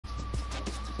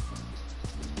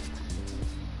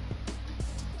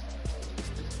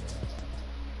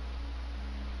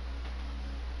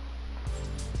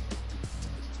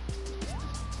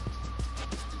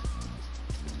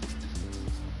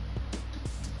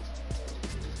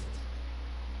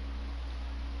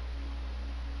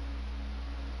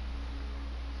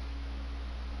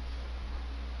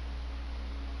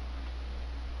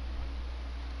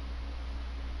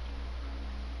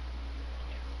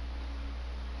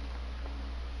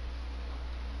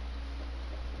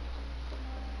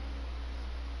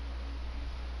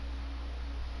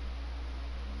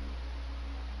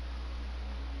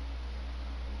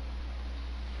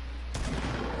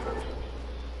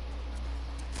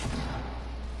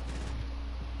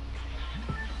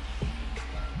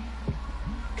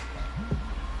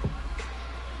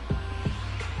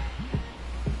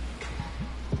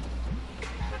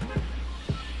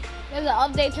There's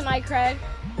an update tonight, Craig.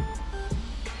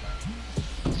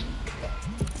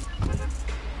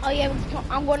 Oh yeah,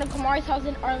 I'm going to Kamari's house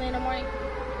early in the morning.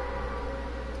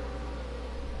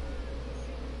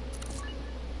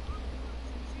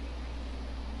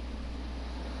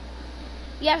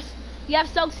 You have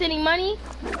Soak sending money?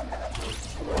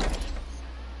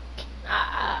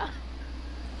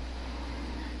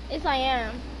 Yes, I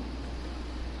am.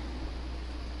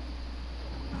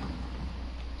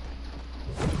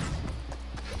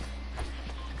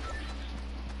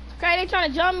 Craig, they trying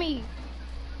to jump me.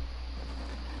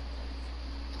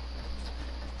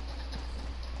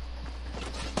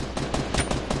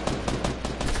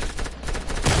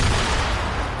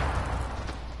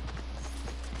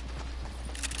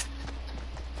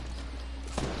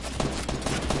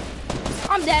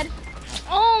 I'm dead.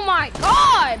 Oh my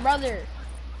god, brother.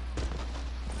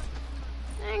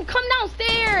 Man, come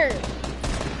downstairs.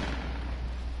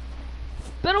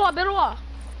 Build a wall.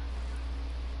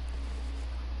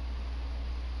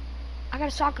 I got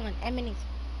a shotgun and minis.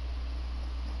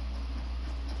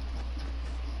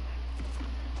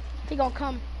 He gonna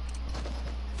come.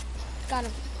 Got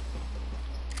him.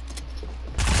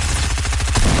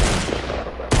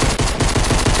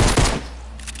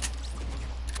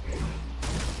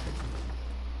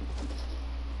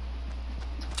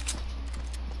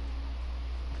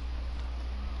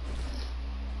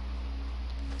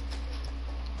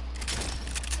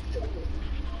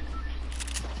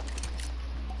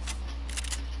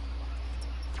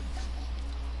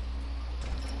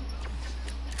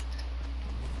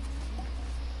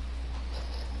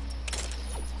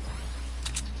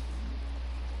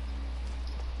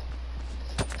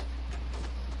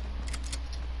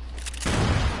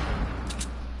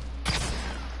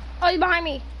 Oh, he's behind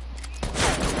me.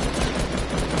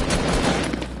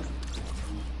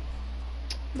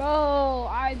 Bro,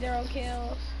 I 0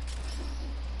 kills.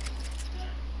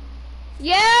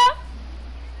 Yeah?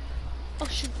 Oh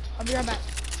shoot, I'll be right back.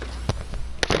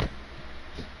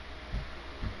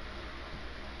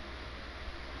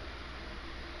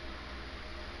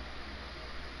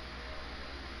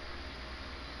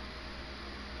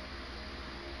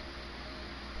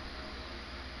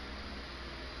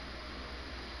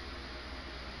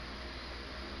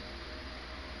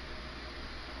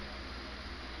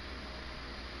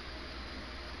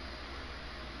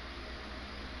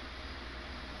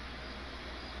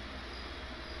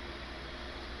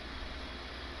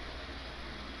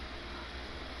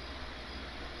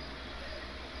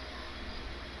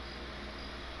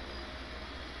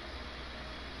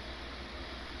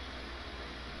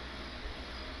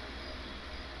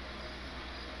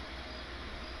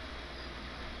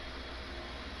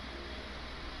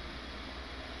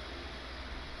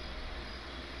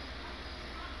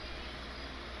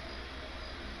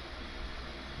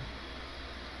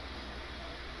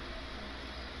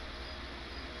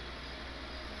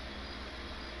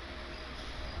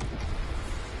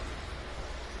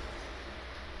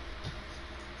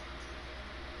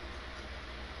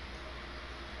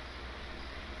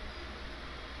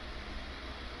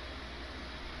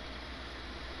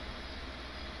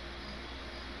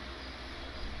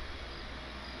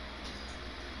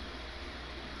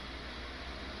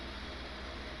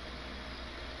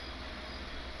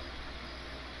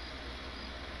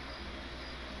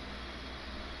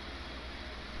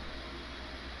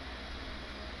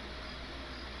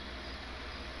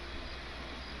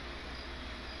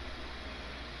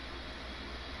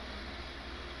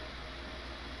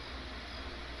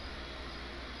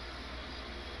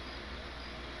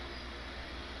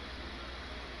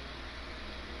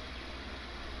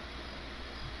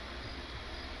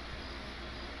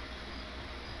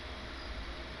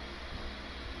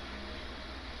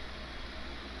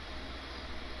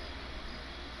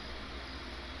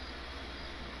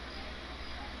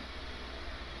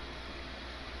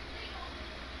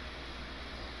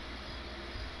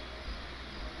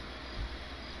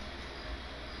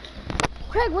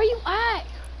 Craig, where you at?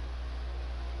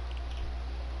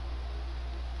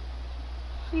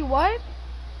 You what?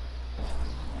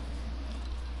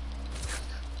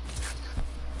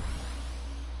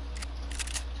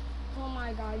 Oh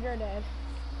my god, you're dead.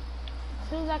 As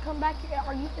soon as I come back here,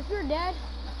 if you're dead,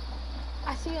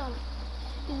 I see him.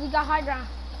 He got high ground.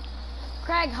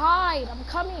 Craig, hide, I'm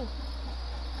coming.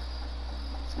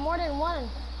 It's more than one.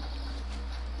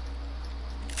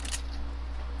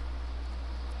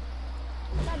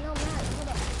 God, no, man, hold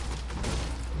up.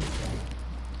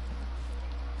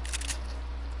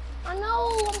 I know,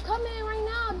 I'm coming right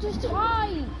now, just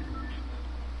hide.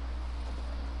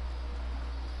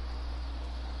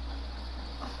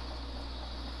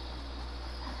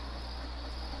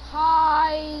 Hide.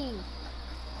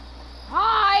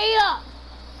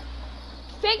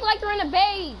 We're in a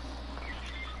base.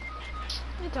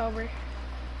 It's over.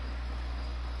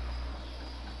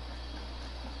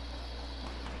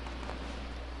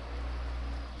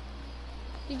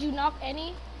 Did you knock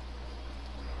any?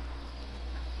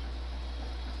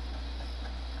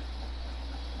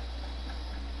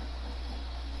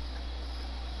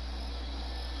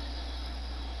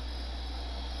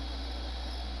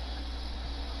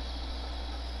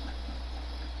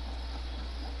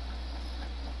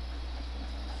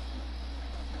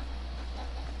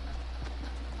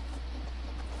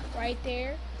 Right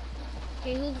there.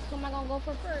 Okay, who am I gonna go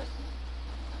for first?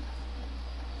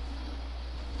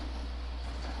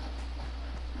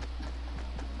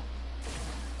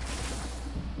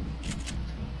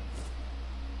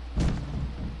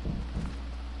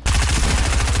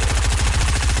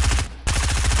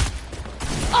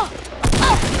 Oh!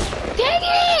 Oh! Dang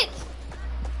it!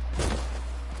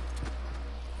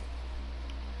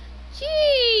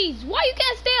 Jeez! Why you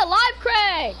can't stay alive,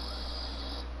 Craig?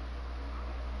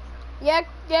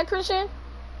 Yeah, Christian?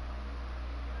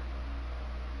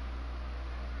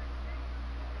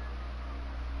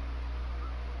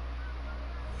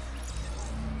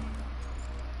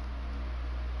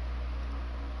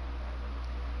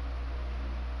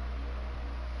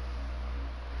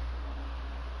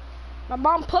 My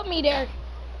mom put me there.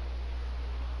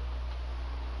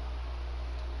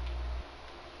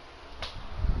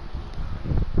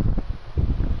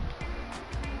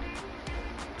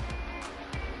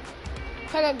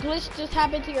 Like a glitch just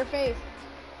happened to your face.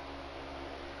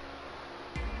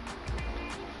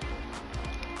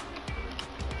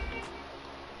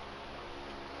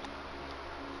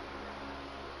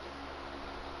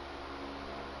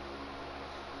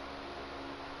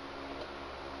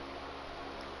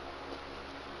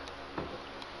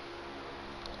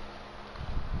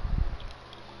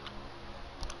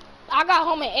 I got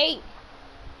home at 8.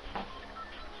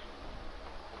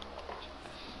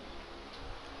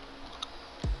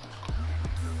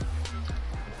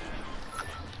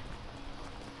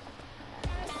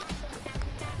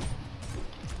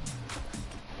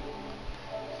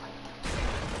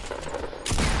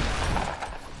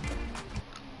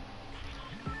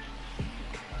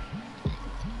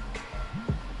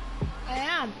 I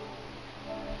am.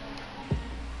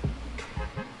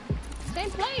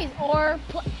 Same place or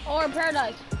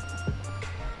paradise.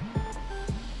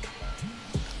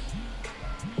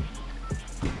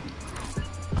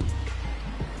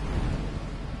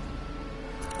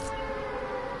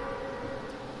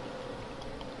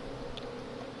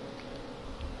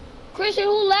 Christian,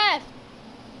 who left?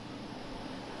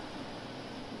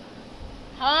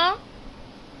 Huh?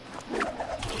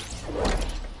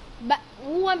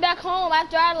 Who went back home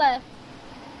after I left?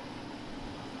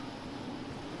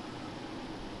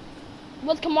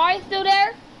 Was Kamari still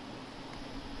there?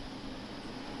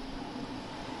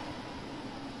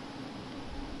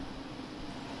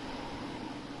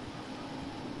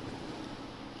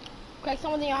 Craig,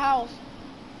 someone's in your house.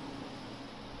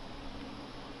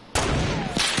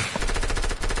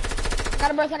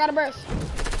 I got a burst.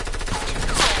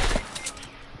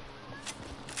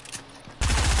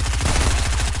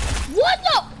 What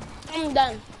the? I'm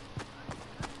done.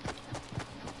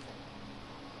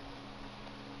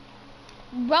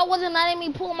 Bro wasn't letting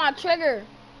me pull my trigger.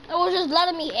 It was just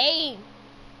letting me aim.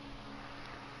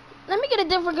 Let me get a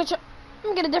different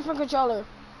controller.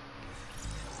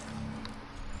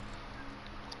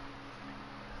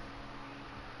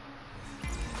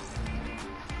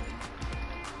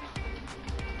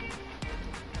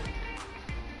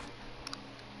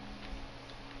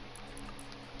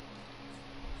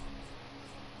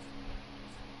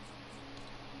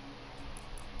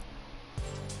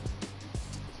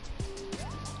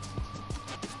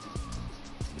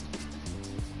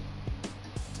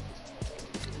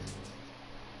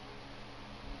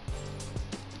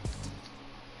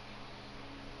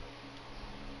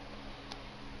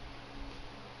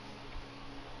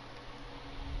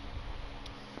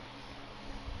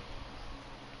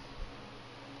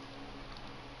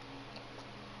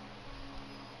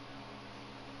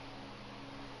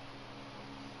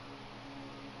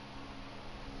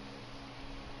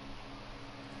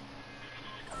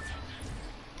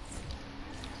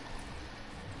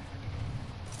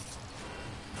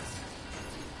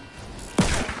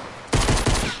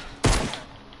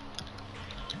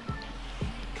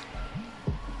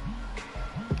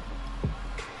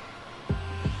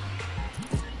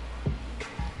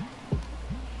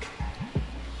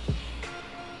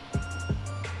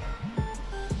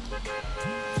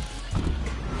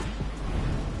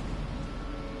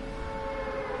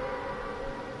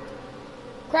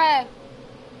 Craig,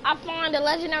 I found the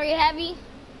legendary heavy.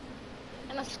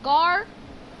 and a scar,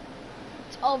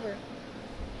 it's over.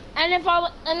 And if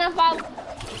I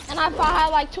had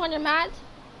like 200 mats,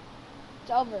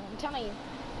 it's over. I'm telling you.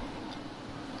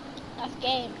 That's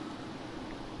game.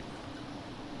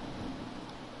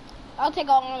 I'll take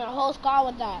on a whole squad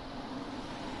with that.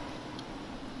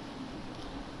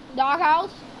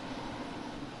 Doghouse.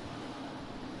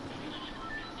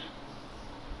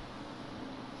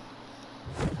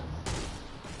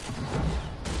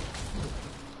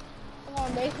 I'm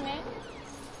going basement.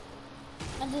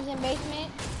 Nothing's in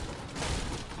basement.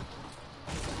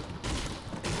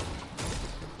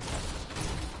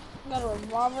 Got a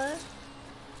revolver.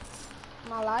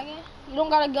 Am I lagging? You don't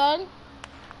got a gun?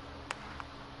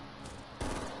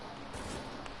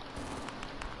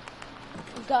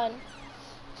 Gun.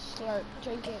 Slurp.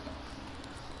 Drink it.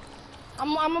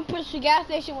 I'm gonna push the gas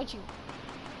station with you.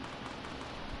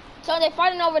 So they're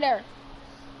fighting over there.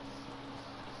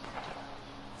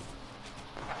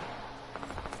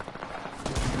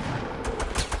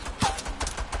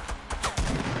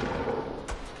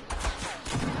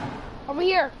 Over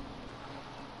here.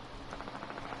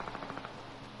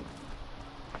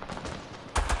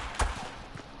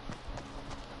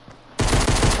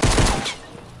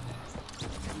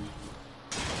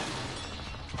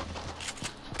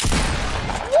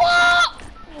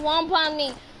 One upon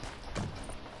me.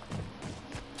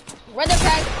 Where the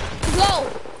guy? He's low.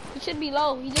 He should be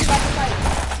low. He just got the fight.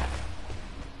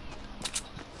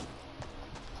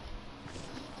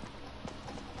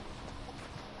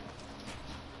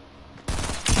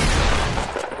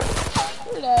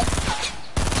 Look at that.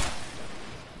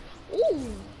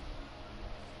 Ooh.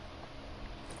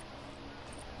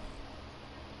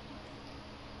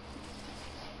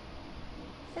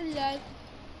 Look at that.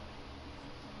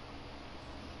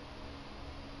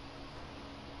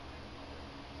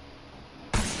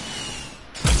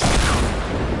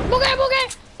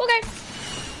 Okay.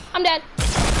 I'm dead.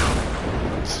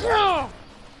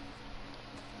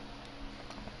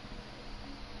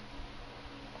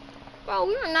 Bro,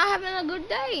 we are not having a good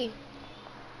day.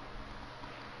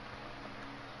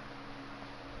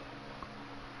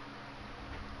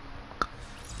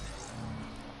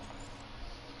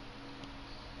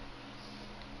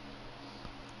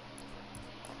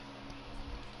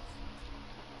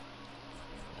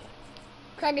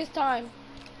 Craig, it's time.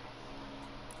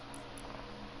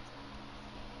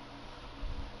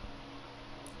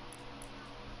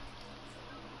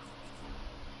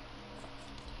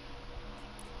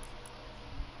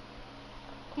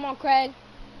 Come on, Craig.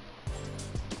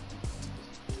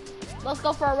 Let's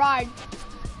go for a ride.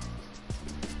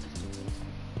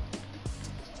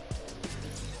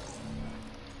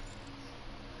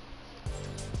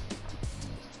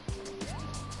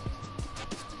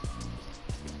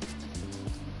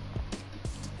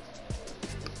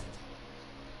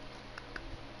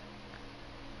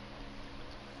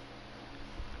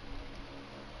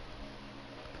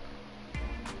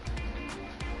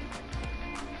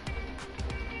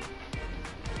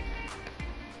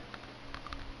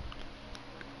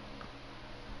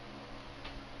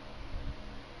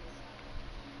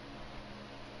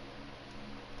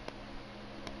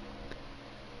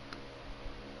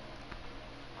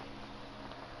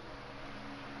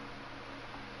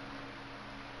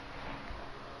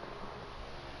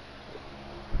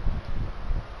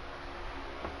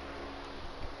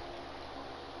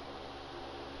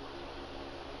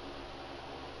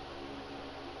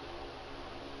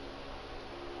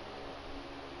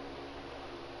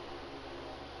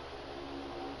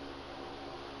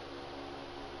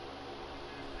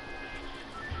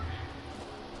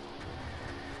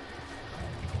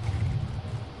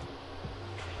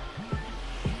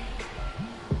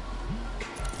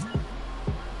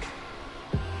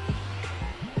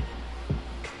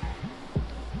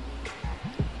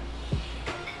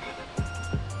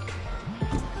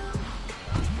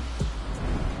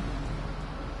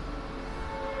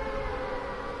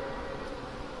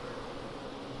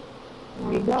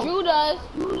 Drew does.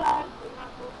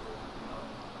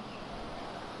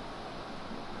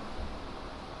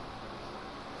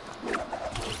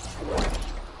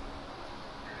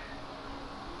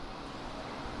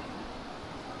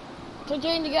 So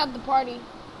trying to get out the party.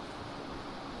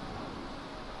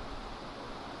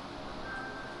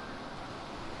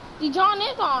 John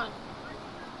is on.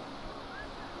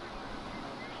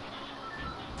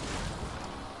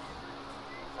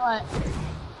 What?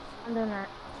 I'm doing that.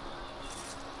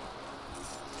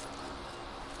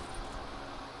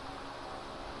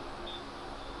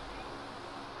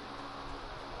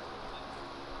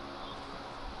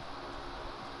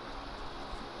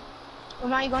 Well,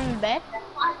 now you going to bed?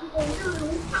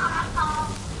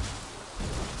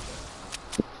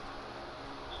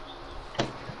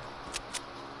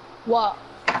 What?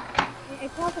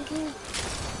 It's not the blue.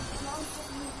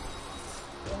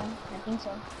 Yeah, I think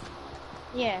so.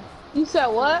 Yeah. You said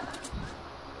what?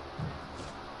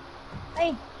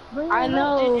 Hey, bring I it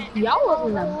know. up. Y'all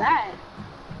wasn't that bad.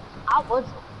 I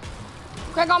wasn't.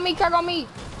 Craig on me, Craig on me.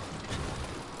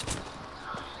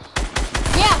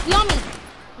 Yeah, he on me.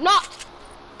 Knocked.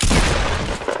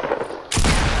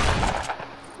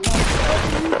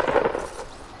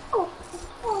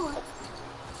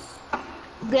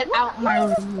 Get out my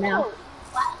room now.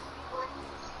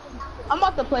 I'm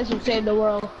about to play some Save the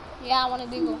World. Yeah, I want to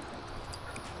do.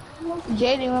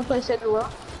 Jaden, you wanna play Save the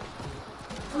World?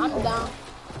 I'm down.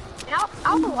 And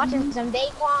I was watching some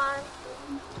Daquan.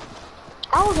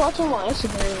 I was watching him on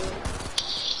Instagram.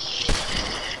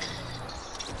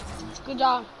 Good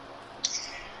job.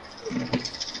 Good.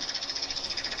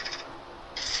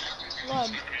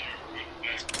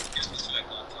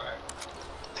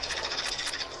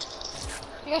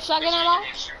 You got shotgun ammo?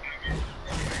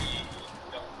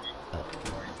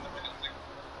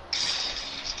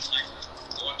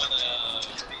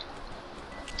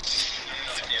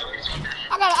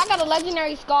 I got a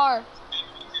legendary scar.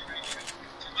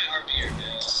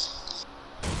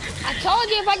 I told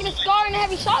you if I get a scar and a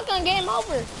heavy shotgun, game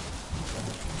over.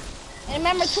 And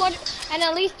remember 200 and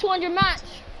at least 200 match.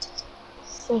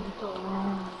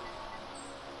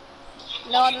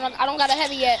 No, I don't got a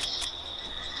heavy yet.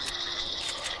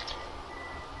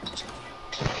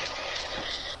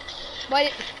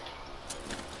 But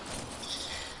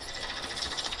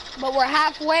we're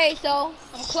halfway, so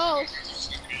I'm close.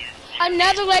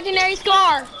 Another legendary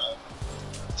scar.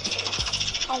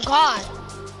 Oh God.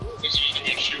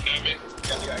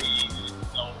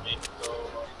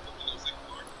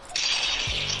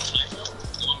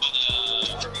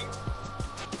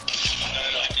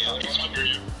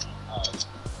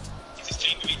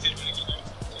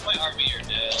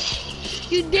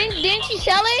 You didn't you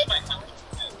sell it?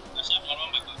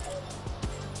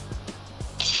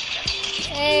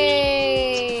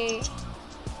 Hey.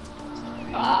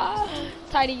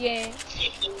 Tidy game.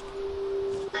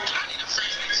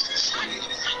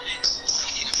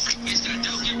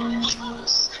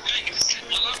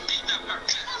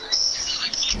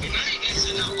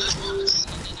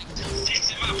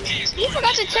 You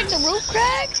forgot to check the roof,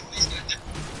 Craig?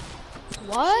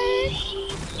 What?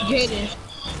 Jaden.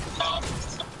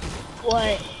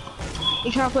 What?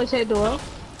 You trying to play Save the World?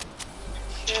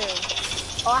 Sure.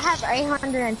 Oh, I have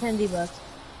 810 V-Bucks.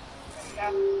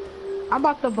 I'm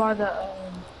about to buy the,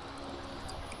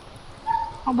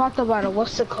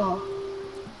 what's it called?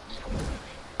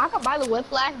 I could buy the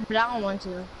Whiplash, but I don't want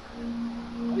to.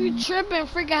 You tripping,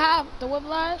 freaking have the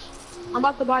whiplash? I'm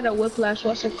about to buy the Whiplash,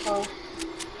 what's it called?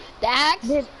 The axe?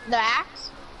 The axe?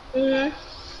 Mm-hmm.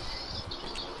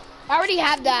 I already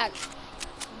have the axe.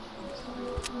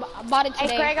 I bought it today.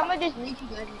 Hey, Craig, I'm gonna just reach you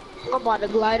guys. I bought the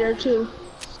glider too.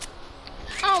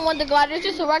 I don't want the glider. It's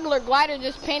just a regular glider,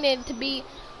 just painted to be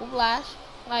whiplash,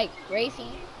 like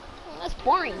racing. That's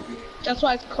boring. That's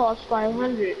why it costs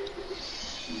 500.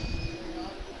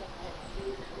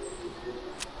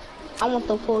 I want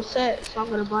the full set, so I'm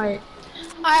gonna buy it.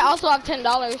 I also have $10,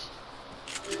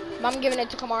 but I'm giving it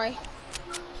to Kamari.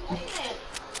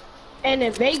 And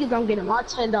in Vegas, I'm getting my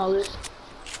 $10.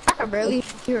 I can barely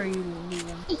hear you.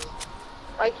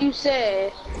 Like you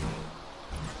said.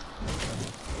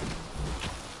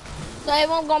 So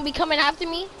everyone's gonna be coming after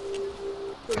me?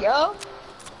 Yo,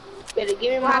 better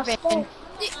give me my stuff.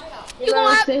 You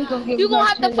gonna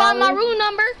have to find my room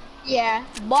number? Yeah.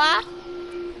 Blah.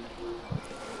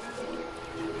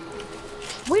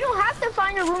 We don't have to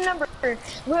find your room number.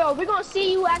 We're gonna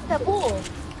see you at the pool.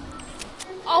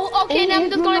 Oh, okay, then I'm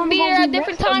just gonna be there at a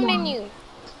different time than you.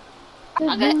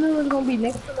 His room number is gonna be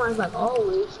next to mine, like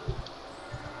always.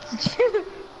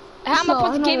 How am I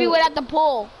supposed to give you it at the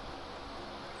pool?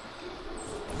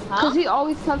 Cause he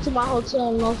always comes to my hotel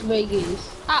in Las Vegas.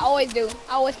 I always do.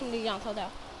 I always come to John's hotel.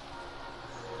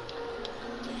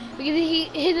 Because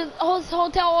his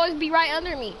hotel always be right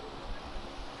under me.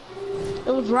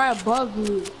 It was right above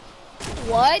me.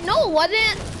 What? No, it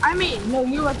wasn't. I mean, no,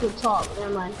 you were at the top.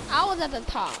 Never mind. I was at the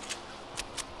top.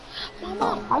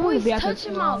 Mama, I always be at the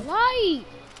touching my top. light.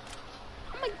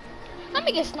 Let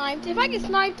me get sniped. If I get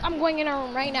sniped, I'm going in a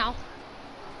room right now.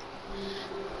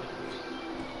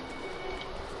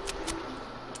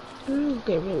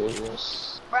 Get rid of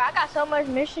this. Bro, I got so much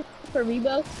mission for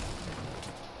V-Bucks.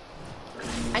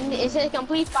 And it says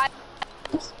complete 5.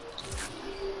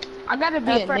 I gotta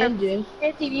be a ninja.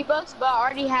 50 V-Bucks, but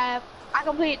I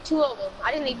completed 2 of them.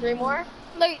 I just need 3 more.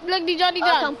 Look, Dijon.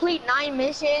 Complete 9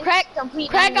 missions. Craig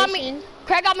complete got 9 me. missions.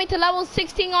 Craig got me to level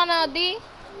 16 on D.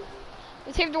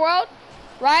 to save the world,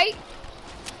 right?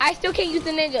 I still can't use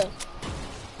the ninja.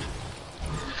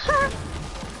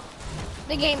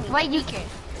 The game. Wait, you can.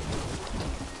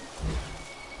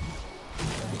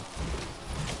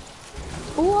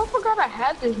 Oh, I forgot I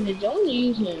had this ninja. I'm gonna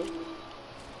use him.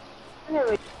 I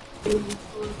never used him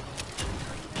before.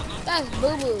 That's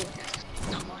boo boo.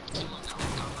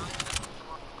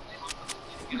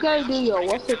 You gotta do your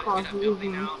what's it called?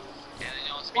 Movement.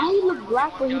 Why you look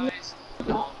black when you look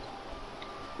black?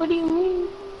 What do you mean?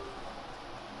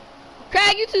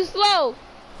 Craig, you too slow.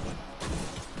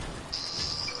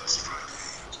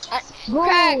 Bro,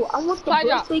 Craig, I want the slide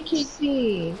drop. birthday cake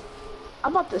thing.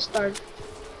 I'm about to start.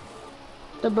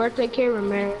 The birthday cake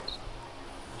Ramirez.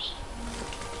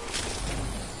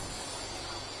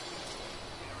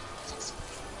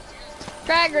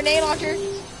 Craig, grenade launcher.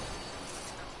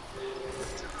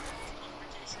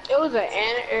 It was an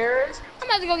error. I'm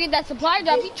about to go get that supply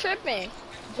drop. You tripping?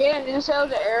 Jaden, did you say it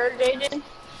was an error, Jaden?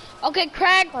 Okay,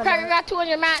 Craig, I got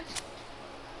 200 mats.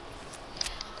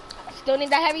 Still need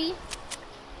that heavy.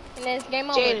 And then it's game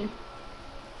over. Jaden.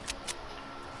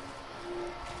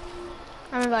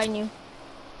 I'm inviting you.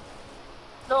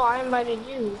 No, I invited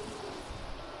you.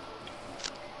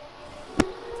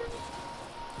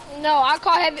 No, I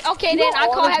call heavy. Okay, then I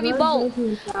call heavy boat.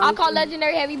 I call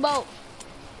legendary heavy boat.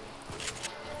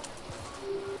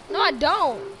 No, I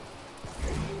don't.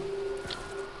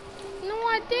 No,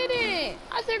 I didn't.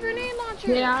 I said grenade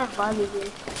launcher. Yeah, I invited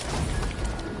you.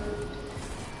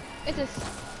 It's a.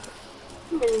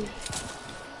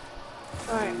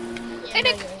 Alright.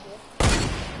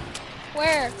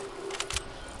 Where?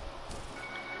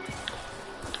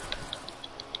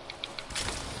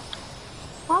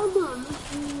 Hold on.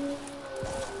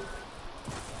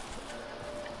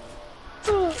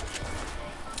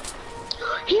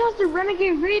 He has the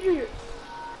Renegade Raider.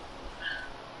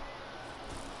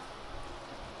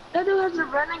 That dude has the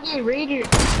Renegade Raider.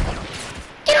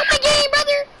 Get on my game,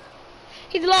 brother.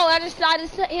 He's low. I just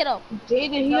hit him.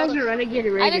 Jaden, he has a Renegade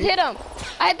Raider. I just hit him.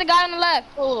 I hit the guy on the left.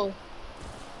 Oh.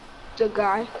 The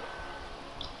guy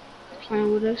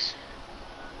playing with us.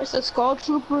 It's a Skull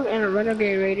Trooper and a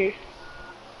Renegade Raider.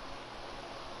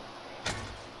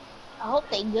 I hope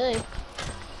they good.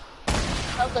 I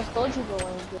hope the Skull Trooper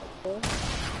one is good.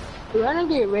 The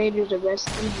Renegade Raider is the best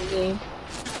thing in the game.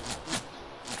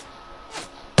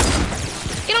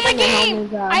 Get on my game.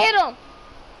 I hit him.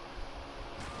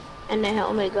 And the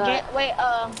helmet guy. Wait,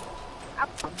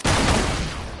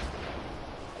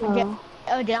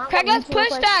 Craig, let's push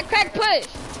that. Craig, push.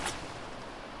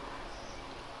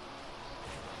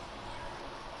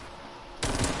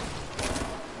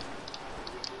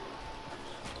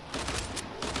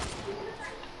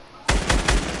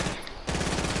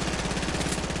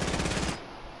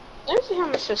 Let me see how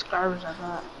much subscribers I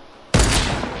got.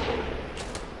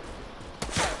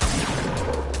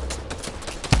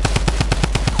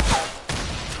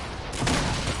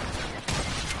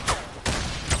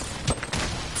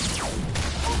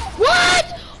 What?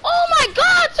 Oh my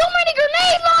God! So many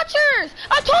grenade launchers!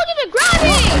 I told you to grab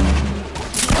it.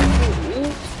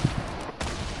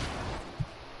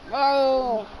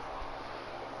 Oh.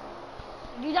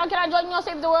 Dijon, can I join you on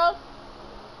Save the World?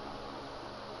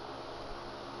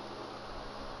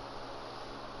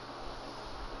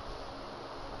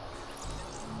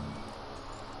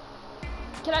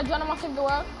 Can I join them on Save the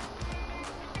World?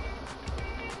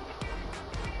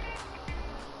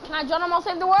 Can I join them on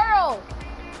Save the World?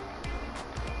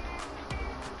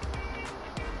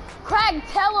 Craig,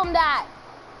 tell him that.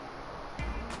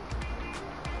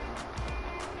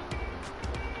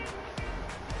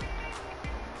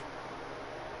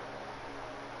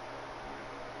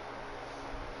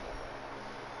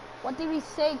 What did he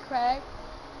say, Craig?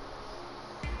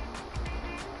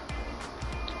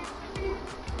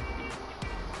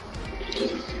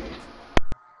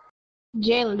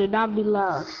 Jalen, do not be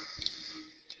loud.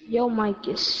 Yo, mic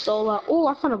is so loud. Oh,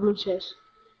 I found a blue chest.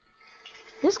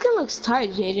 This skin looks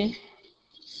tight, Jaden.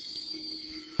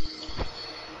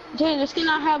 Jaden, this skin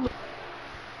I have.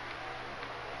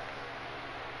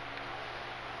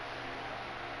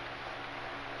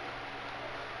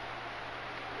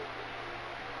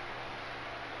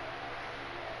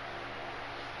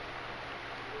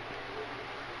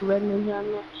 Red ninja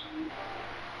on there.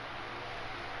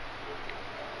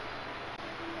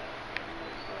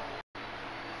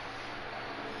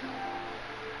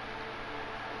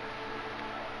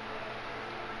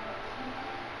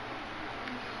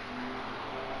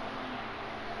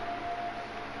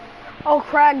 Oh,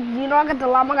 Craig, you know I got the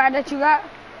llama guy that you got?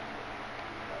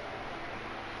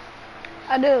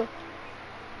 I do.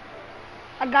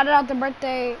 I got it out the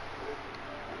birthday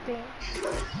thing.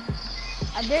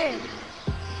 I did.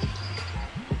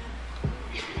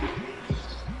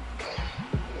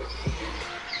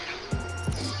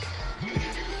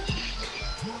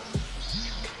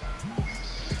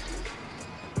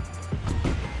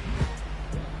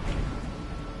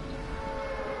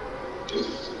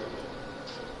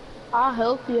 I'll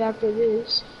help you after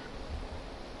this.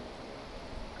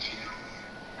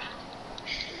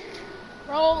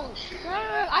 Bro,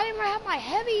 I didn't even have my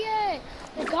heavy yet.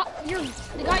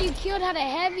 The guy you killed had a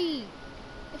heavy.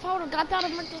 If I would have got that,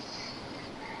 I'd have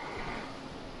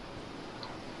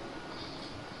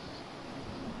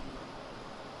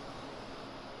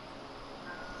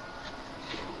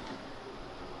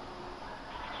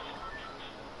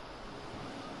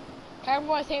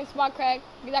everyone same spot, Craig.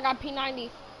 Because I got P90.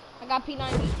 I got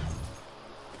P90.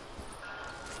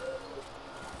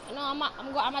 No,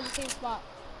 I'm at the same spot.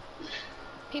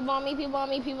 People on me, people on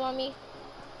me, people on me.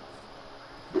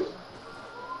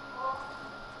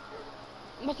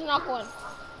 I'm about to knock one.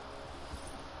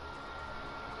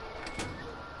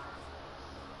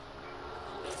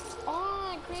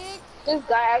 Oh, Craig. This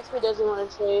guy actually doesn't want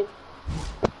to trade.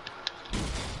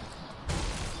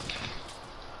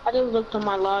 I just looked on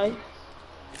my live.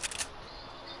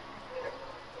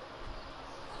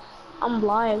 I'm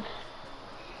live.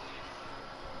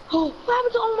 Oh, what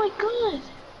happened to, oh my god.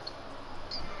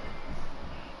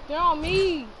 They're on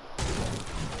me.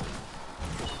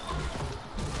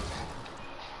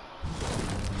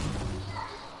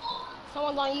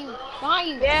 Someone's on you. Behind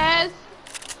you. Yes.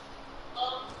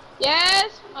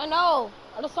 Yes. I know.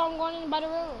 I just saw him going in by the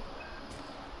room.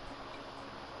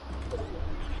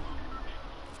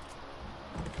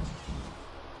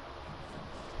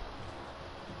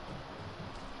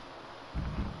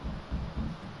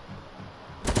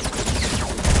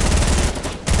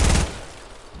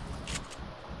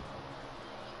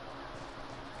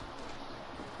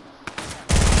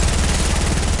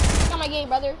 Got my game,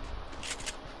 brother.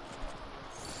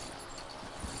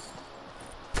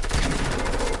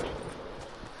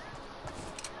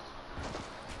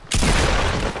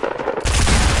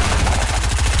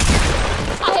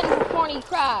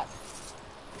 Crap.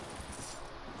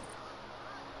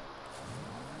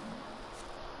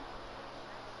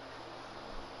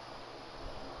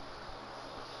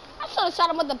 I should have shot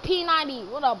him with the P90.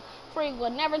 What a freak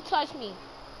would never touch me.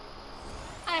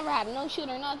 I never had no shoot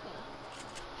or nothing.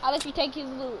 I'll let you take his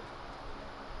loot.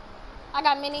 I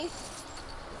got minis.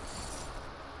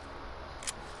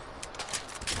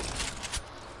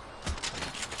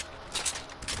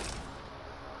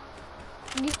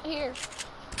 Here.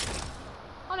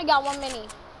 I only got one mini.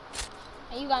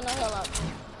 And you got no heal up.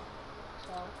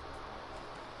 So.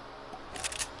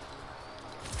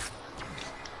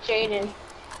 Jaden.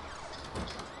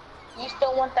 You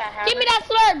still want that hammer? Give me that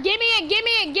slurp! Give me it! Give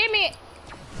me it! Give me it!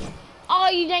 Oh,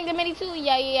 you drank the mini too?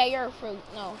 Yeah, you're a fruit.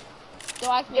 No. Don't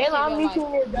ask me to Jaylen, I'll meet you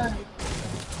when you're done.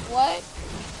 What?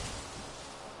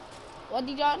 What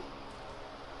did John?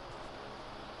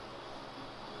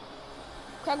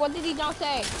 Craig, what did he John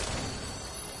say?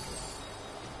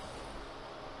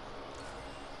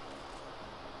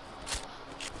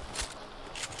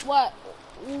 What?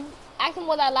 Ask him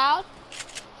was I loud?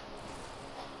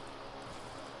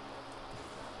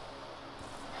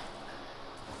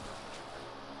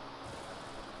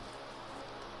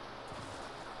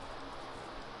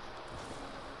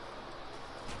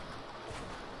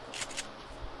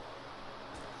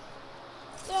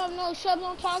 No, shut up,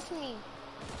 don't talk to me.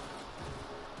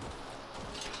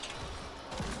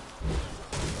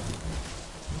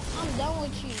 I'm done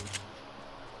with you.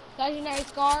 Legendary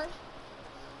scars.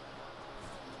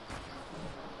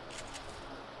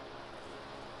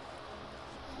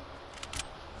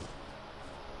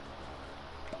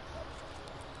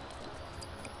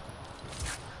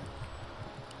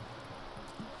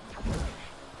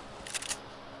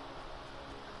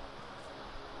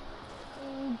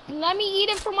 Let me eat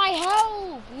it for my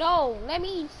health. No, let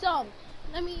me eat some.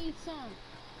 Let me eat some.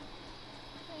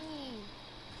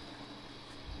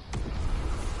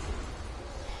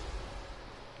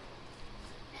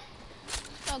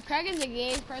 So Craig is the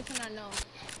gayest person I know.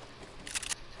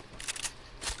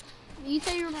 You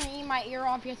said you were gonna eat my ear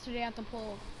off yesterday at the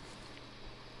pool.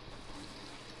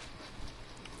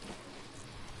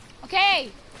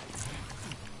 Okay.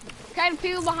 Craig,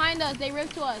 people behind us, they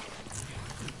ripped to us.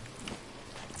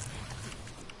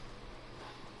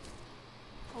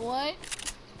 What?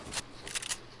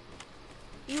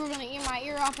 You were gonna eat my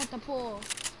ear off at the pool.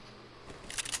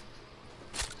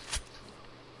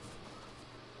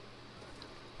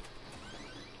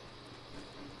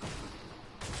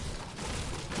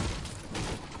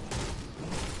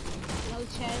 No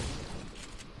chest.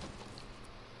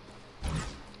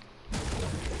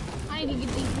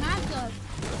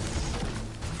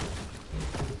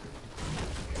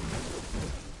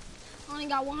 only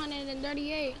got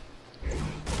 138.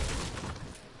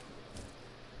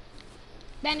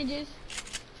 Bandages.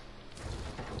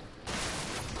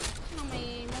 No, my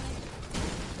bandage.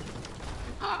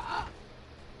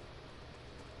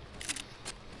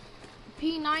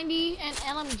 P90 and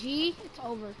LMG. It's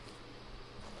over.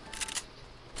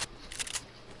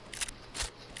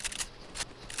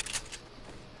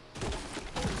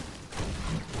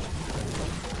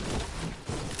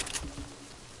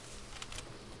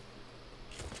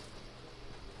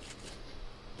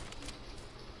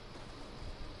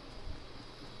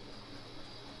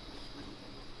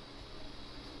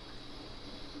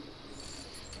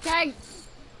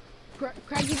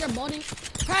 Craig, he's there bolting.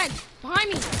 Craig, behind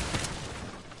me.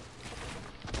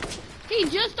 He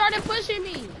just started pushing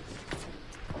me.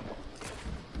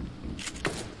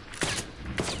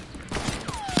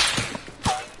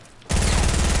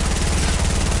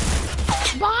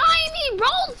 Behind me, bro,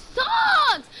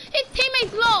 sucks. His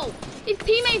teammate's low. His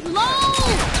teammate's low.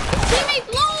 His teammate's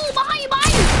low. Behind you,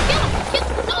 behind you. Kill him. Kill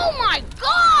him. Oh my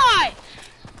god.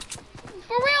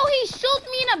 For real, he shoots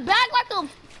me in the back like a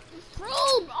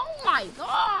fruit. Oh my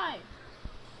god.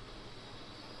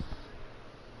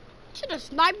 Should have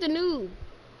sniped the noob.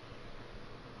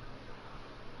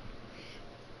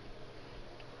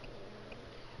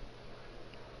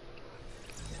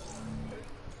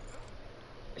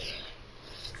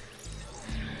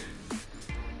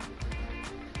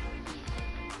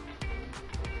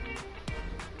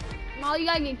 Molly, you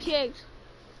gotta get kicked.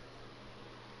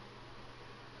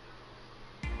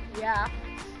 Yeah.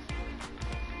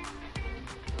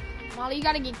 Molly, you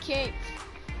gotta get kicked.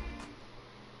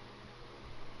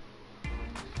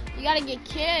 You gotta get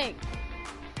kicked.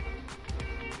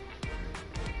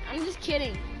 I'm just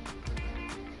kidding.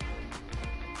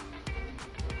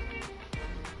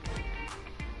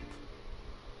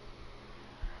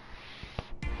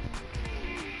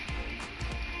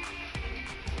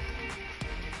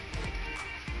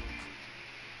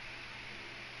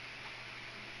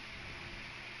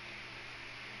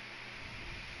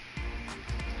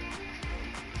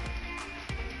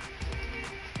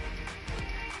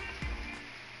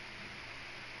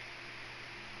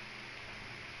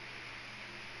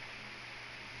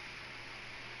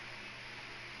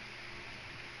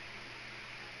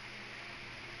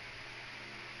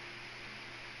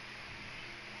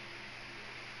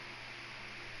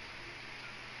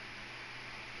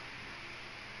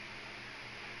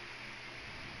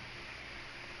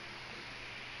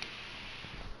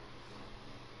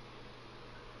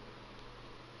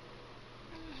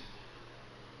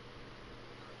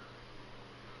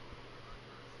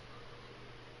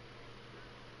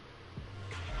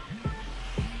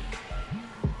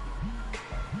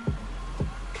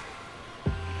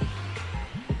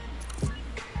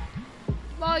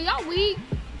 Bro, y'all weak.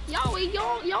 Y'all weak.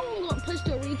 Y'all won't push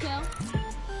to retail.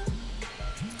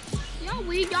 Y'all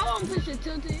weak. Y'all won't push to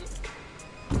tilted.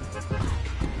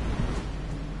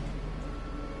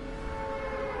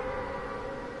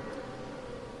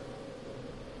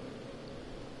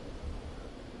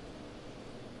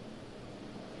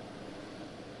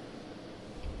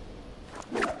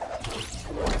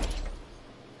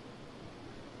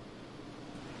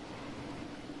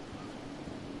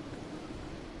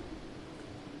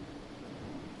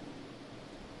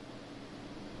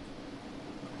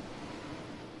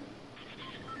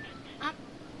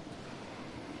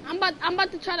 I'm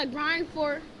about to try to grind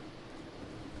for,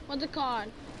 what's it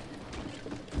called?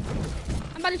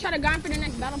 I'm about to try to grind for the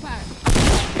next battle pass.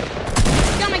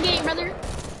 Get on my game, brother.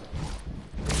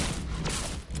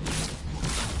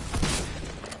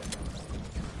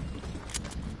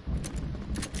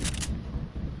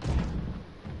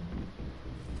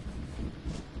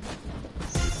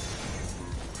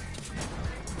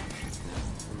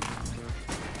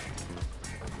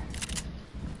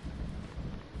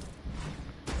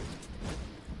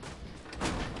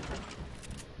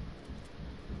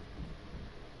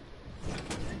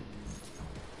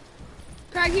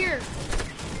 Right here.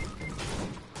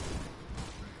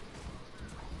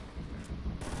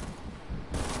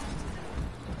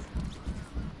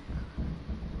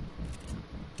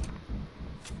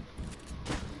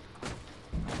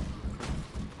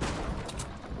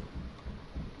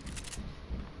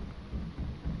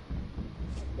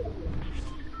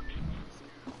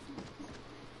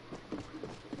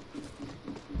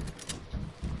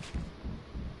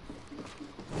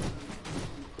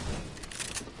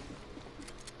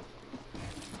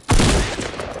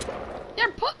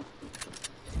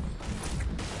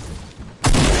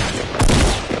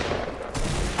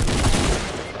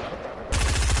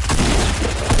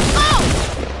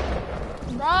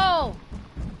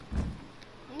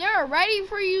 are ready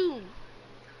for you.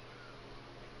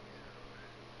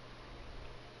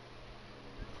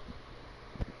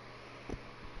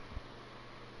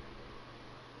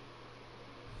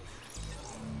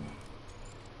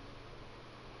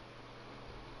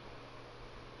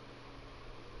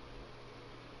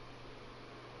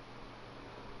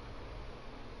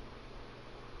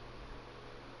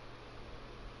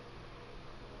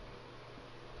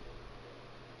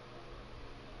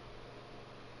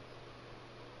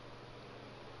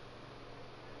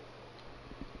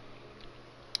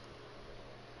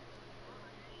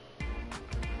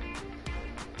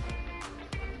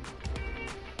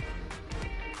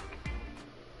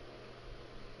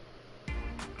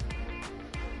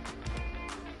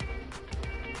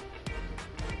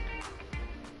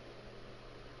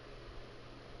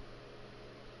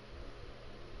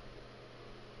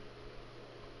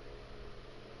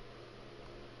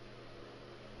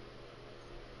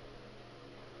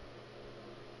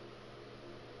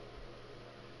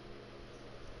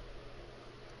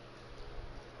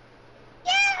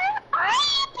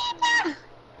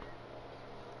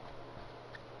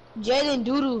 Jaden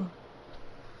Doodoo.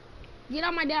 Get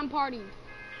on my damn party.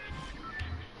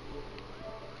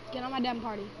 Get on my damn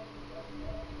party.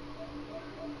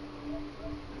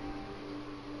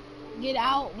 Get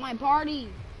out my party.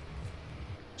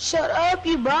 Shut up,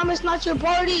 you bum. It's not your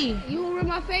party. You will ruin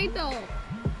my fate though.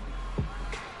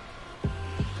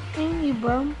 Damn you,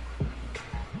 bum.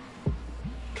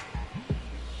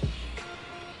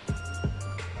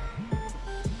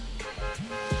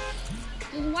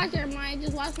 Just watch it, Mike.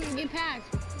 Just watch me get past.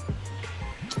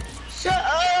 Shut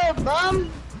up, bum.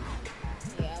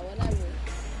 Yeah, whatever.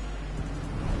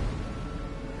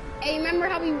 Hey, remember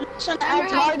how we? Shut up,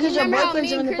 hard because your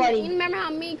boyfriend's in the party. You remember how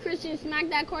me and Christian smacked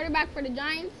that quarterback for the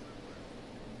Giants?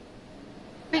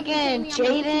 Freaking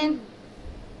Jaden,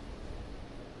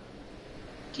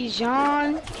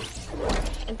 Dijon,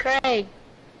 and Craig.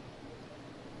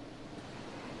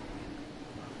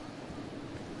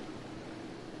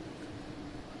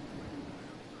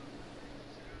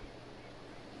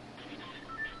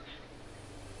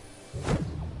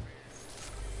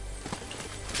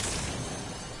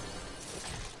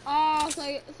 Oh,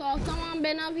 so someone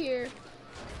been up here.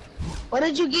 What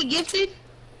did you get gifted?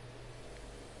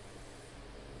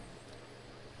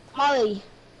 Molly.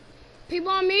 People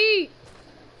on me.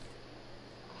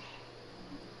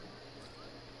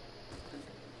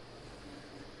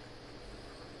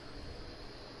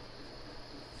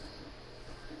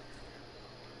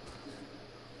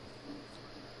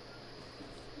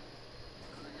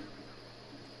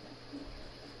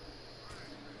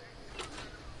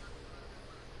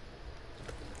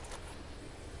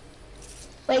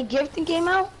 Wait, gifting came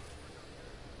out?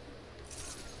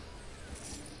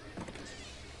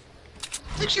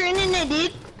 Fix your internet,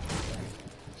 dude.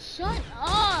 Shut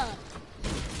up.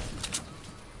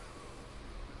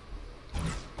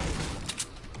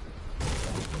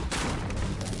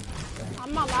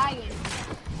 I'm not lying.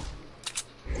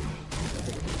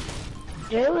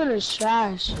 Jalen is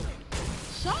trash.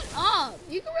 Shut up.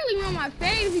 You can really ruin my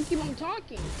face if you keep on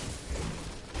talking.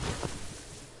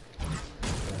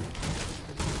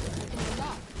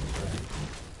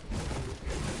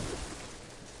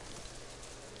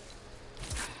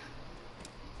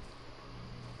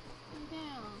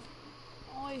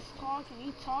 Always talking.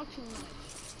 You talk too much.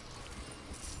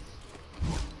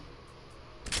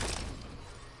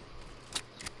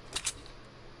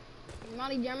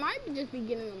 Molly, there might just be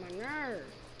getting on my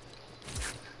nerves.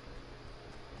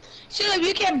 Shut up,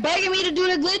 you kept begging me to do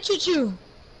the glitch with you.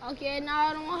 Okay, now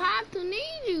I don't have to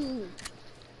need you.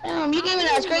 You gave me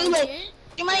that screen like,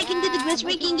 you might can do the glitch,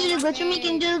 we can do the glitch with me,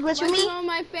 can do the glitch with me. What's on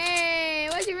my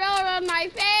face? What's your roll on my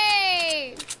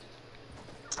face?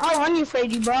 I'll run you,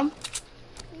 Freddy, bro.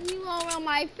 You all on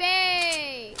my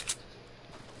face.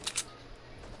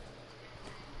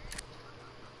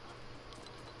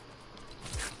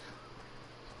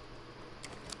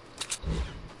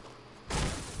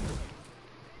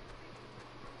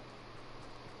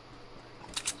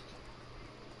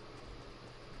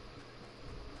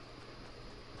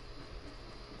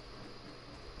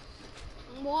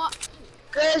 What?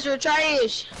 Cause you're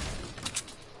trash.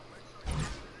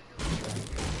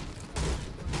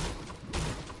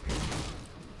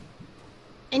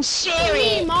 And share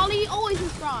it. Molly, always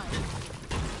subscribe.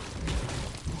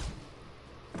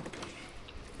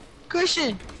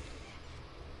 Christian,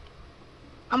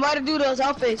 I'm about to do those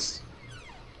outfits.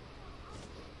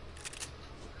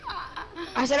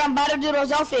 I said I'm about to do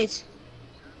those outfits.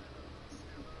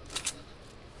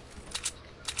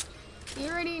 You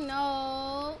already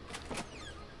know.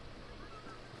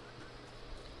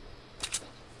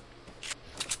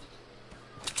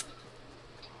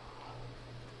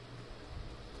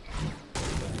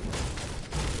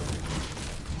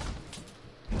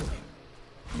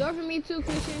 for me too,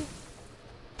 Christian.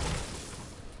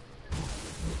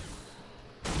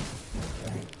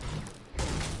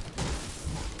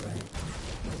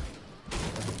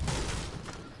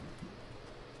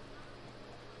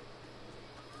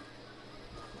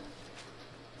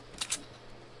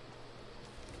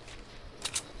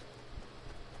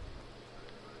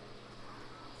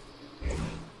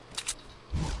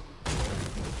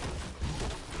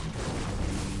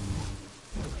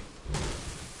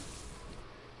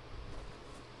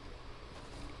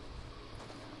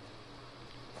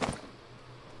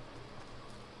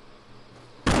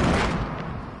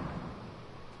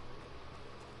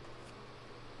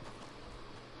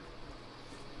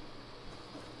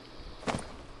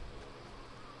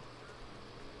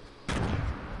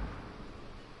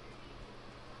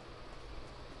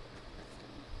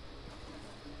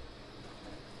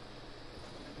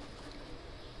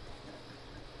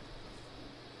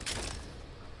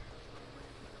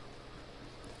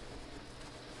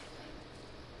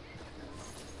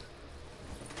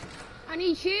 I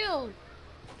need shield.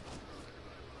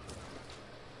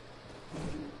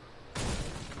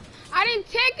 I didn't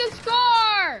take a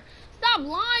score. Stop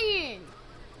lying.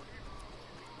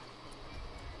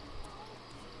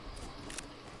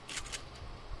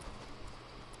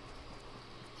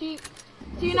 See,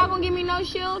 you're not gonna give me no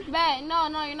shield? Bet. No,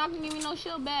 you're not gonna give me no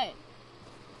shield. Bet.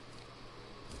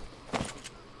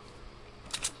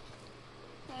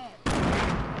 Bet. Bet.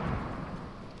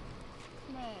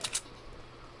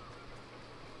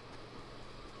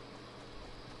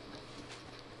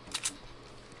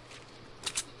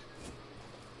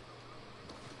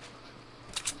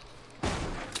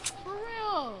 For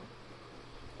real.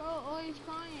 Bro, always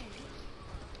crying.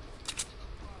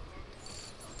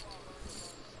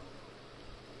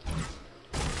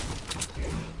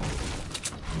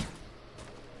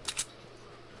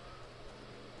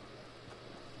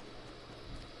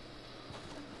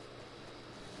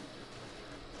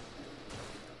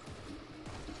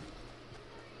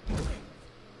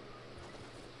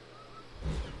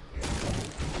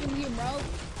 You broke.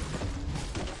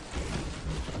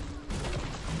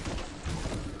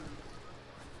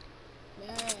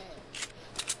 Yeah.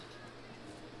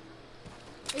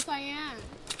 Yes, I am.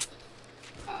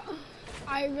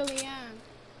 I really am.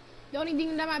 The only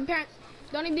thing that my parents,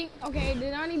 the only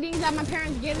things that my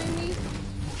parents giving me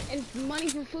is money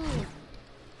for food.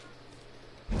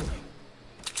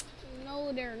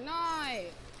 No, they're not.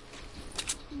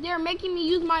 They're making me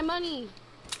use my money.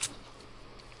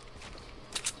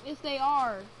 Yes, they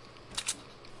are.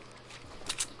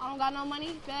 I don't got no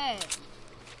money. Bad.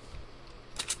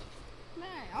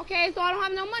 Man, okay, so I don't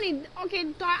have no money. Okay,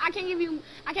 so I can't give you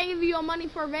your money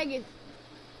for Vegas.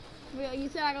 You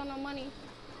said I got no money.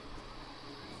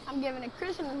 I'm giving it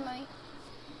Christian his money.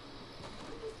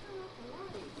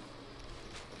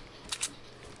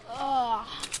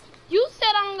 You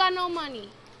said I don't got no money.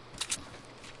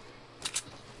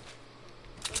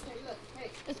 Okay, look, hey.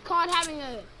 It's called having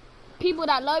people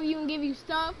that love you and give you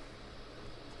stuff.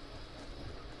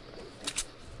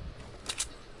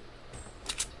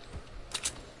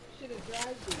 Should have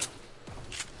dragged you.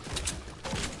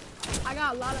 I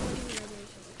got a lot of money in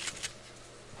reservation.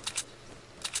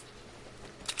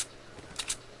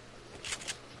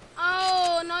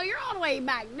 Oh, no, you're all the way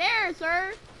back there,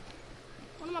 sir.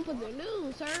 What am I supposed to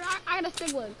do, sir? I gotta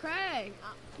stick with Craig.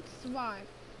 Survive.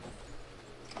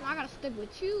 I gotta stick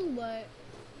with you, but...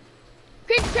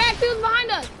 Craig, who's behind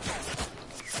us?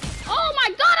 Oh my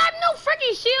god, I have no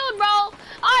freaking shield, bro.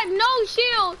 I have no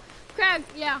shield. Craig,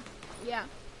 yeah.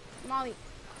 Molly.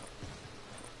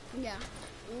 Yeah.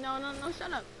 No,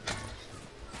 shut up.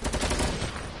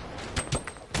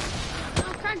 No,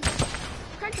 Craig,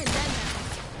 you're dead now.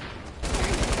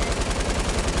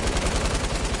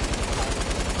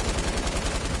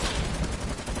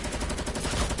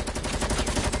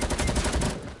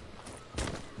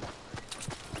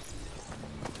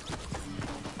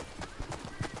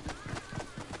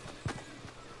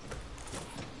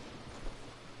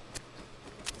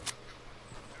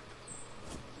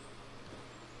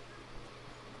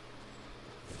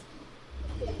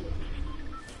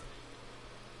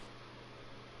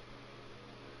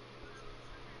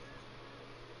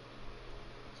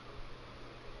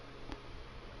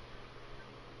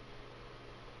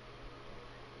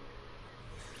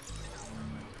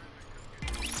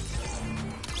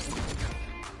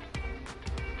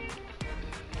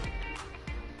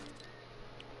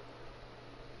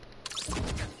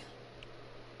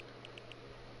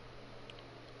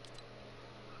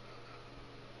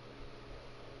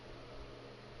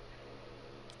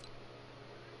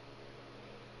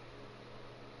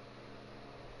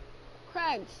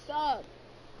 Craig, sup?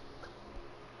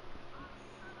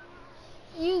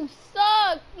 You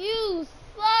suck. You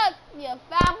suck, you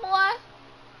fat boy.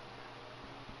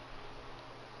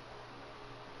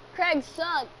 Craig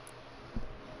suck.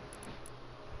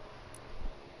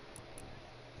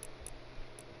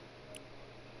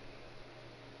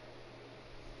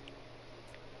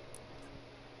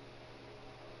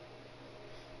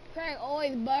 Craig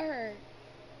always butthurt.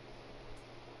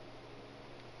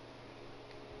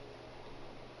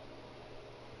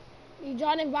 You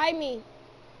trying to invite me?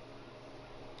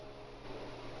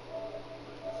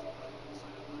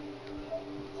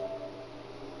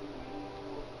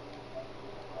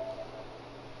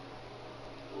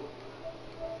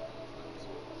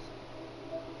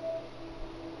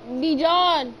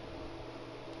 Dijon,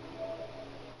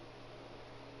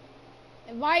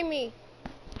 invite me.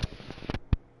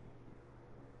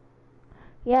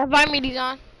 Yeah, invite me,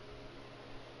 Dijon.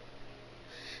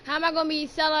 How am I gonna be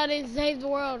sellout and save the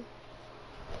world?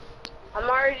 I'm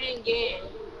already in game.